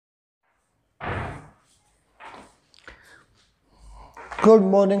Good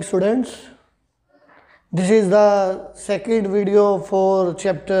morning students. This is the second video for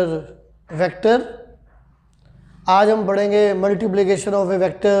chapter vector. आज हम पढ़ेंगे multiplication of a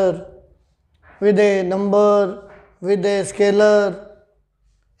vector with a number, with a scalar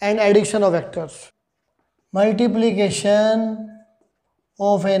and addition of vectors. Multiplication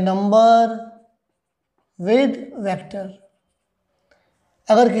of a number with vector.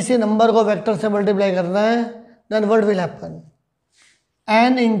 अगर किसी number को vector से multiply करना है then what will happen?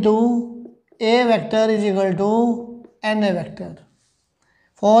 n into a vector is equal to n a vector.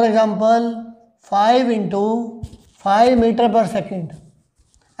 For example, 5 into 5 meter per second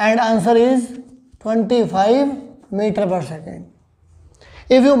and answer is 25 meter per second.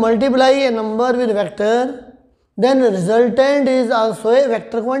 If you multiply a number with vector, then resultant is also a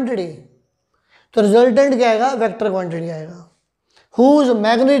vector quantity. तो resultant क्या आएगा? Vector quantity आएगा. Whose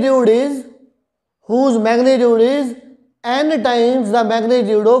magnitude is n times the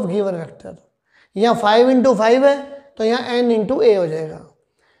magnitude of given vector. यहाँ 5 into 5 है तो यहाँ n into a हो जाएगा.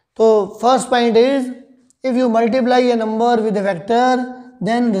 तो first point is if you multiply a number with a vector,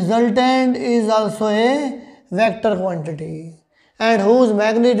 then resultant is also a vector quantity and whose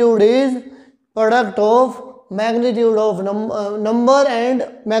magnitude is product of magnitude of number and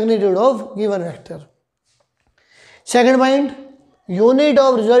magnitude of given vector. Second point, unit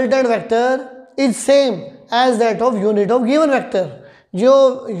of resultant vector is same as that of unit of given vector.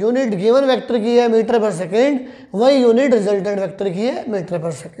 जो unit given vector की है metre पर second वही unit resultant vector की है metre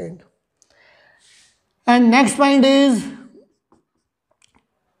पर second. And next point is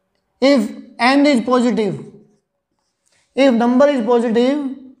if n is positive, if number is positive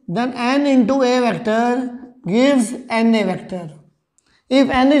then n into a vector gives n a vector. If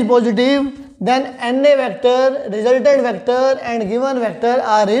n is positive then n a vector, resultant vector and given vector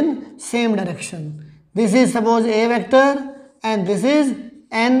are in same direction. This is suppose a vector and this is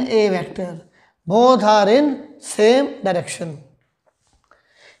n a vector. Both are in same direction.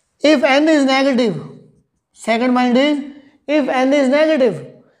 If n is negative, second point is if n is negative,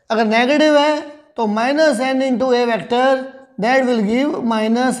 अगर negative है तो minus n into a vector that will give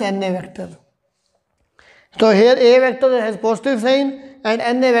minus n a vector. So here a vector has positive sign and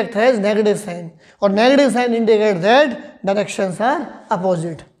n a vector has negative sign. और negative sign indicates that directions are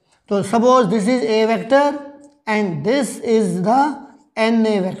opposite. So suppose this is a vector and this is the n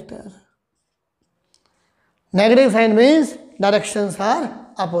a vector. Negative sign means directions are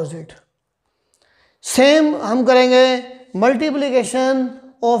opposite. Same हम करेंगे multiplication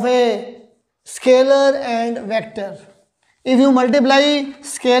of a scalar and vector. If you multiply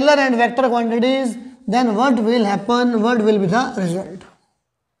scalar and vector quantities, then what will happen? What will be the result?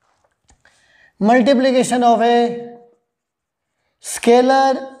 Multiplication of a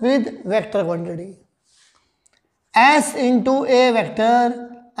scalar with vector quantity. S into a vector,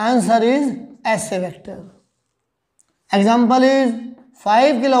 answer is S a vector. Example is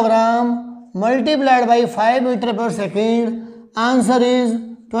 5 kilogram multiplied by 5 meter per second, answer is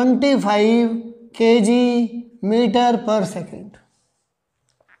 25 kg meter per second.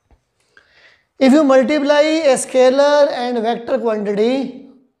 If you multiply a scalar and vector quantity,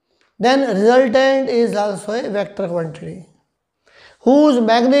 then resultant is also a vector quantity whose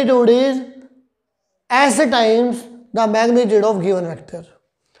magnitude is s times the magnitude of given vector.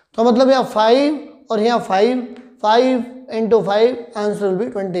 तो मतलब यहाँ 5 और यहाँ 5 into 5 answer will be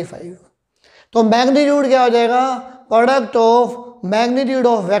 25. तो magnitude क्या हो जाएगा? Product of magnitude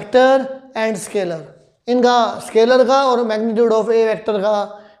of vector and scalar. इनका स्केलर का और मैग्नीट्यूड ऑफ ए वेक्टर का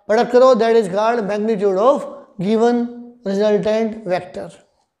प्रोडक्ट करो, that is called magnitude of given resultant vector.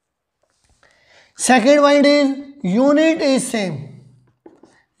 Second point is unit is same.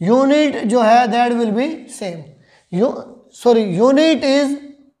 Unit जो है that will be same.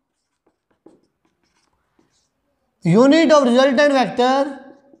 Unit of resultant vector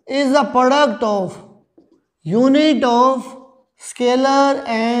is the product of unit of scalar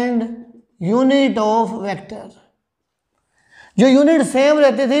and unit of vector. जो unit same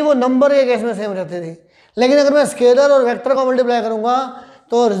रहती थी वो number के case में same रहती थी, लेकिन अगर मैं स्केलर और वेक्टर को मल्टीप्लाई करूंगा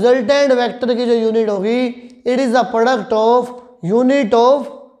तो रिजल्टेंट वेक्टर की जो यूनिट होगी it is the product of unit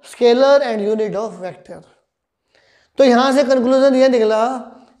of scalar and unit of vector. तो यहां से कंक्लूजन ये निकला,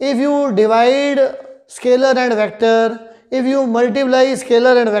 if you divide scalar and vector, if you multiply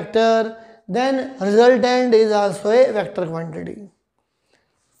scalar and vector, then resultant is also a vector quantity.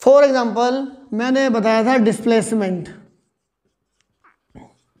 For example, मैंने बताया था displacement.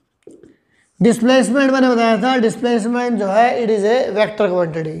 मैंने बताया था displacement जो है it is a vector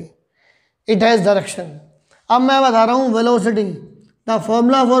quantity. It has direction. अब मैं बता रहा हूँ velocity. The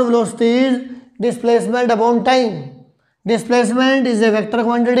formula for velocity is displacement upon time. Displacement is a vector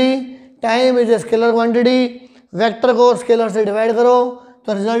quantity, time is a scalar quantity, vector को स्केलर से डिवाइड करो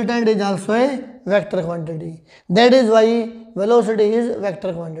तो resultant is also a vector quantity, that is why velocity is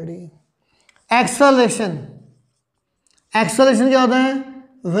vector quantity. Acceleration, acceleration क्या होता है?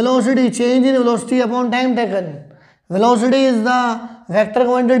 Velocity, change in velocity upon time taken. Velocity is the vector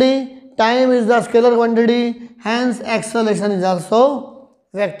quantity, time is the scalar quantity, hence acceleration is also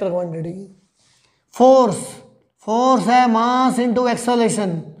vector quantity. Force, force है mass into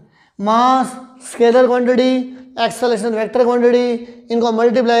acceleration, मास scalar quantity, acceleration vector quantity, इनको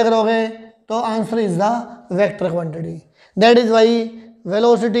multiply करोगे तो answer is the vector quantity, that is why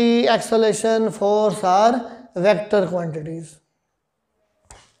velocity, acceleration, force are vector quantities.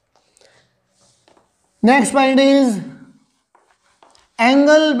 Next point is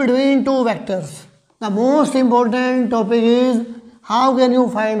angle between two vectors. The most important topic is how can you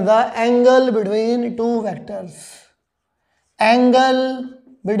find the angle between two vectors. Angle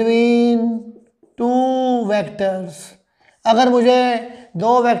between two vectors, अगर मुझे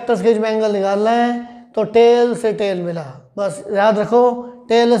दो vectors के बीच में angle निकालना है तो tell से tell मिला, बस याद रखो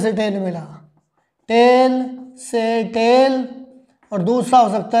टेल से टेल मिला, टेल से टेल, और दूसरा हो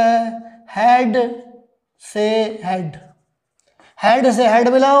सकता है हेड से हेड, हेड से हेड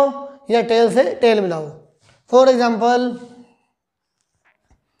मिलाओ या टेल से टेल मिलाओ। For example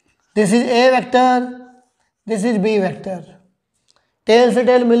this is a vector, this is B vector, tell से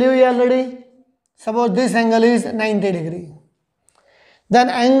टेल मिली हुई है already. Suppose this angle is 90 degree, then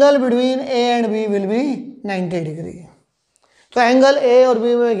angle between A and B will be 90 degree. तो angle A और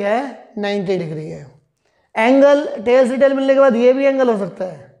B में क्या है? 90 degree है। Angle tell से टेल मिलने के बाद ये भी एंगल हो सकता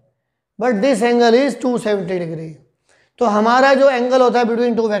है, but this angle is 270 degree. तो हमारा जो एंगल होता है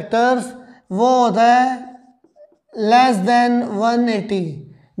बिटवीन टू वेक्टर्स वो होता है लेस देन 180।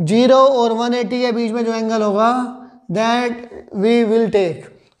 0 और 180 के बीच में जो एंगल होगा दैट वी विल टेक।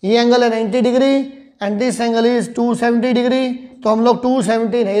 ये एंगल है 90 degree and this angle is 270 degree, तो हम लोग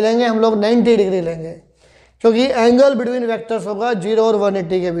 270 नहीं लेंगे, हम लोग 90 डिग्री लेंगे, क्योंकि एंगल बिटवीन वेक्टर्स होगा 0 और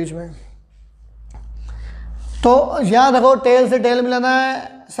 180 के बीच में। तो याद रखो टेल से टेल मिलाना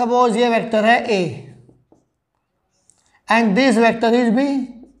है। सपोज ये वेक्टर है A and this vector is B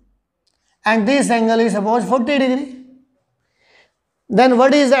and this angle is suppose 40 degree, then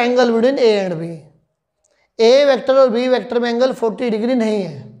what is the angle between A and B? A vector और बी वेक्टर में एंगल 40 डिग्री नहीं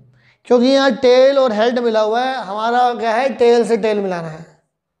है, क्योंकि यहाँ टेल और हेड मिला हुआ है। हमारा क्या है? टेल से टेल मिलाना है,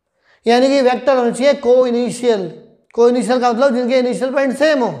 यानी कि वेक्टर होना चाहिए को इनिशियल। को इनिशियल का मतलब जिनके इनिशियल पॉइंट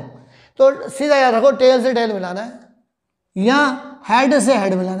सेम हो। तो सीधा याद रखो टेल से टेल मिलाना है या हेड से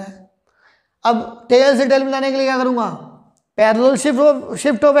हेड मिलाना है। अब टेल से टेल मिलाने के लिए क्या करूँगा? Parallel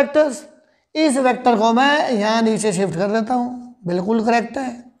shift of vectors. इस वेक्टर को मैं यहाँ नीचे शिफ्ट कर देता हूँ, बिल्कुल करेक्ट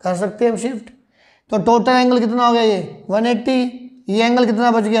है, कर सकते हैं हम शिफ्ट। तो टोटल एंगल कितना हो गया? ये 180। ये एंगल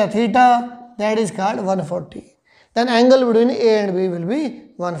कितना बच गया? Theta, that is called 140। Then angle between A and B will be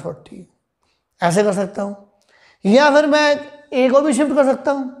 140। ऐसे कर सकता हूँ, या फिर मैं ए को भी शिफ्ट कर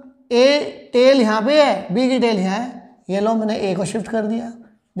सकता हूँ। ए टेल यहाँ पे है, बी की टेल यहाँ है, ये लो मैंने ए को शिफ्ट कर दिया।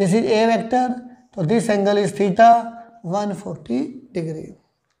 दिस इज ए वेक्टर, तो this angle is theta 140 degree.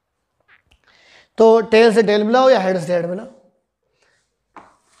 तो टेल से टेल मिलाओ या हेड से हेड मिलाओ।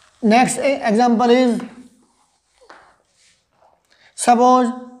 Next example is suppose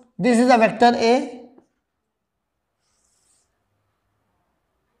this is a vector A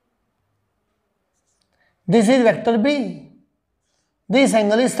this is vector B, this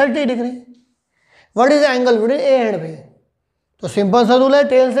angle is 30 degree. What is the angle between A and B? तो simple सा rule है,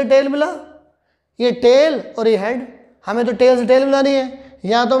 tell से tell मिला, ये tell और ये head. हमें तो टेल से टेल मिलानी है,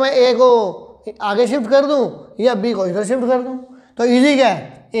 या तो मैं ए को आगे शिफ्ट कर दूं या बी को इधर शिफ्ट कर दूं। तो इजी क्या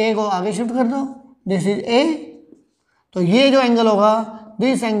है? ए को आगे शिफ्ट कर दो, दिस इज ए, तो ये जो एंगल होगा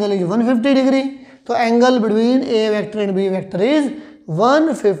दिस एंगल इज 150 डिग्री। तो angle between A vector and B vector is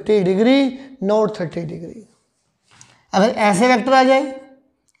 150 degree, not 30 degree. अगर ऐसे वेक्टर आ जाए,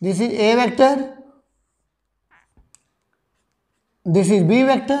 this is a vector, this is B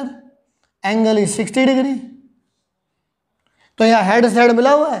vector, angle is 60 degree, तो यहाँ हेड से हेड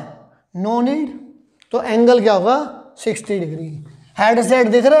मिला हुआ है, नो नीड। तो एंगल क्या होगा? 60 डिग्री। हेड से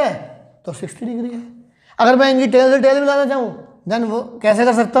हेड दिख रहा है तो 60 डिग्री है। अगर मैं इनकी टेल से टेल मिलाना चाहूँ देन वो कैसे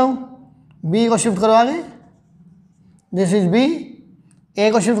कर सकता हूँ? बी को शिफ्ट करो आगे, दिस इज बी,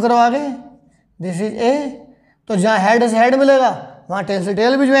 ए को शिफ्ट करो आगे, दिस इज ए। तो जहाँ हेड से हेड मिलेगा वहाँ टेल से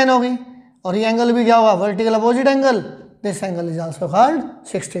टेल भी ज्वाइन होगी, और ये एंगल भी क्या होगा? Vertical opposite angle, this angle is also called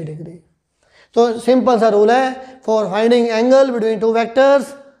 60 degree. तो सिंपल सा रूल है for finding angle between two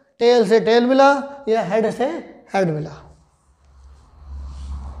vectors, tell से टेल मिला या हेड से हेड मिला।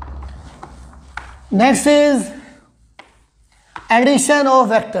 Next is addition of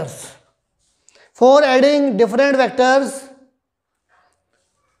vectors. For adding different vectors,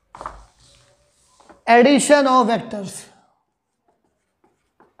 addition of vectors,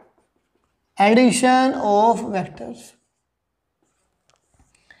 addition of vectors.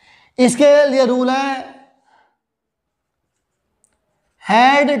 इसके लिए रूल है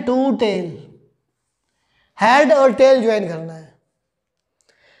हेड टू टेल, हेड और टेल ज्वाइन करना है,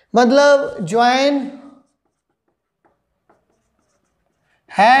 मतलब join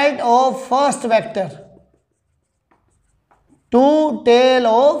head of first vector to tail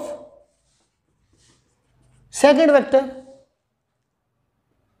of second vector.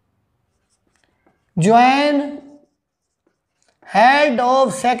 Join head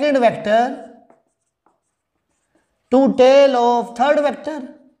of second vector to tail of third vector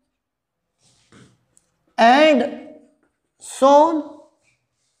and so on.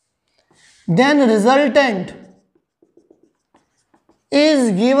 Then resultant is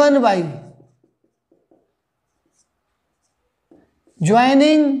given by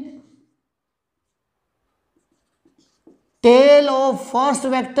joining tail of first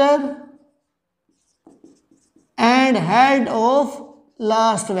vector and head of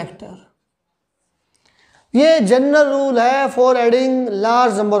last vector. ये general rule है for adding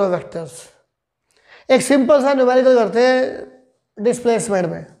large number of vectors. एक simple सा numerical करते हैं displacement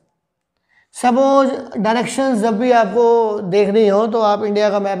में। Suppose directions जब भी आपको देखनी हो तो आप इंडिया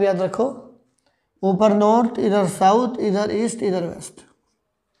का मैप याद रखो, ऊपर नॉर्थ, इधर साउथ, इधर ईस्ट, इधर waste.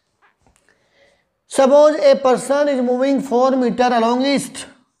 Suppose a person is moving 4 metre along east,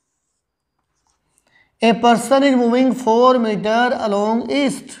 a person is moving 4 metre along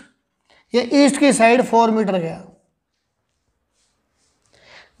east, ये ईस्ट की साइड 4 मीटर गया।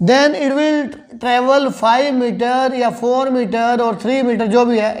 Then it will travel 5 metre या 4 मीटर और 3 मीटर जो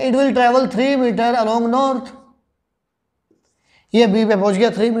भी है, it will travel 3 metre along north, ये B पे पहुंच गया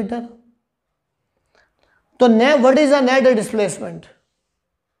 3 मीटर। तो what is the net displacement?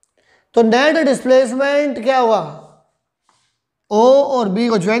 तो नेट डिस्प्लेसमेंट क्या हुआ, ओ और बी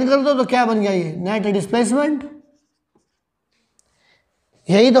को ज्वाइन कर दो तो क्या बन गया, ये नेट डिस्प्लेसमेंट।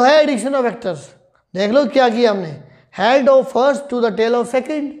 यही तो है एडिशन ऑफ वेक्टर्स। देख लो क्या किया हमने, head of first to the tail of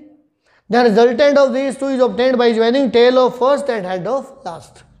second, the resultant of these two is obtained by joining tail of first and head of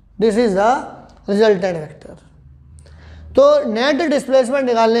last. This is the resultant vector. तो net displacement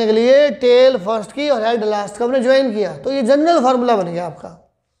निकालने के लिए tell first की और head last का हमने join किया, तो ये जनरल फार्मूला बन गया आपका।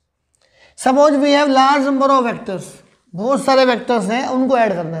 Suppose we have large number of vectors, बहुत सारे वेक्टर्स हैं, उनको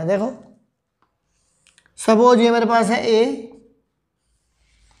ऐड करना है। देखो सपोज ये मेरे पास है ए,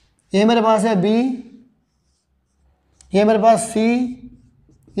 ये मेरे पास है बी, ये मेरे पास सी,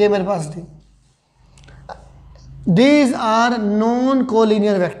 ये मेरे पास D. These are non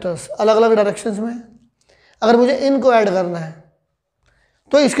collinear vectors, अलग अलग डायरेक्शंस में। अगर मुझे इनको ऐड करना है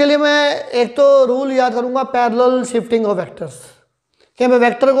तो इसके लिए मैं एक तो रूल याद करूंगा पैरेलल शिफ्टिंग ऑफ वेक्टर्स, कि मैं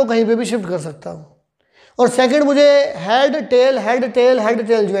वेक्टर को कहीं पे भी शिफ्ट कर सकता हूं। और सेकंड मुझे head tail head tail head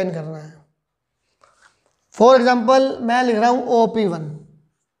tail join करना है। फॉर एग्जांपल मैं लिख रहा हूं OP1,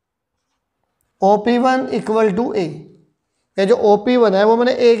 OP1 इक्वल टू ए। ये जो OP1 है वो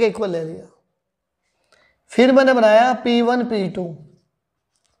मैंने ए के इक्वल ले लिया। फिर मैंने बनाया P1 P2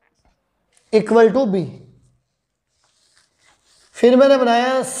 equal to be. फिर मैंने बनाया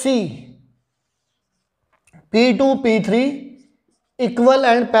C P2 P3 equal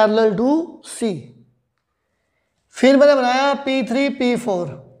and parallel to C। फिर मैंने बनाया P3 P4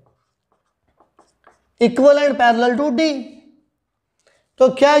 equal and parallel to D। तो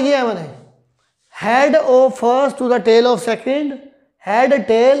क्या किया मैंने, head of first to the tell of second, head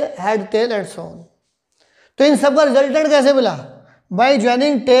tail and so on. तो इन सब का रिजल्टेंट कैसे मिला, by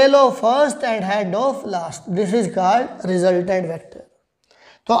joining tell of first and head of last. This is called resultant vector.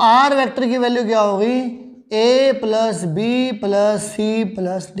 तो आर वेक्टर की वैल्यू क्या होगी, ए plus B plus C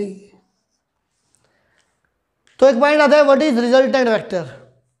plus D. तो एक पॉइंट आता है व्हाट इज रिजल्टेंट वेक्टर।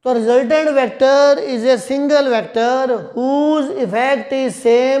 तो resultant vector is a single vector whose effect is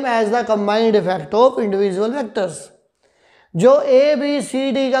same as the combined effect of individual vectors. जो A B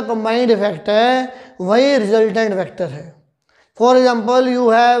C D का combined effect है वही resultant vector है। For example you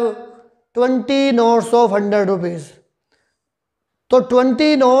have 20 notes of 100 rupees, तो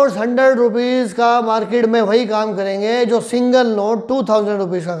 20 notes 100 rupees का market में वही काम करेंगे जो सिंगल नोट 2000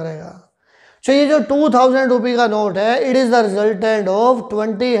 रुपीज़ का करेगा। तो ये जो 2000 रुपये का नोट है, it is the resultant of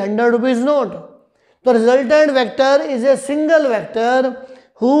 20 100 rupees note. तो resultant vector is a single vector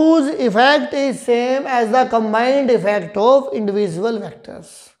whose effect is same as the combined effect of individual vectors.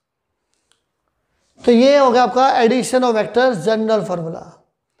 तो ये हो गया आपका addition of vectors general formula.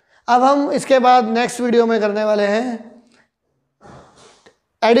 अब हम इसके बाद नेक्स्ट वीडियो में करने वाले हैं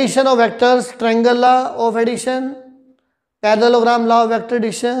addition of vectors, triangle law of addition, parallelogram law of vector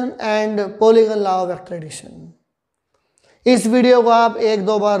addition and polygon law of vector addition. इस वीडियो को आप एक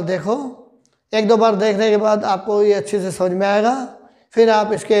दो बार देखो, एक दो बार देखने के बाद आपको ये अच्छे से समझ में आएगा। फिर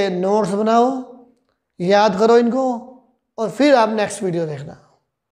आप इसके नोट्स बनाओ, याद करो इनको और फिर आप नेक्स्ट वीडियो देखना।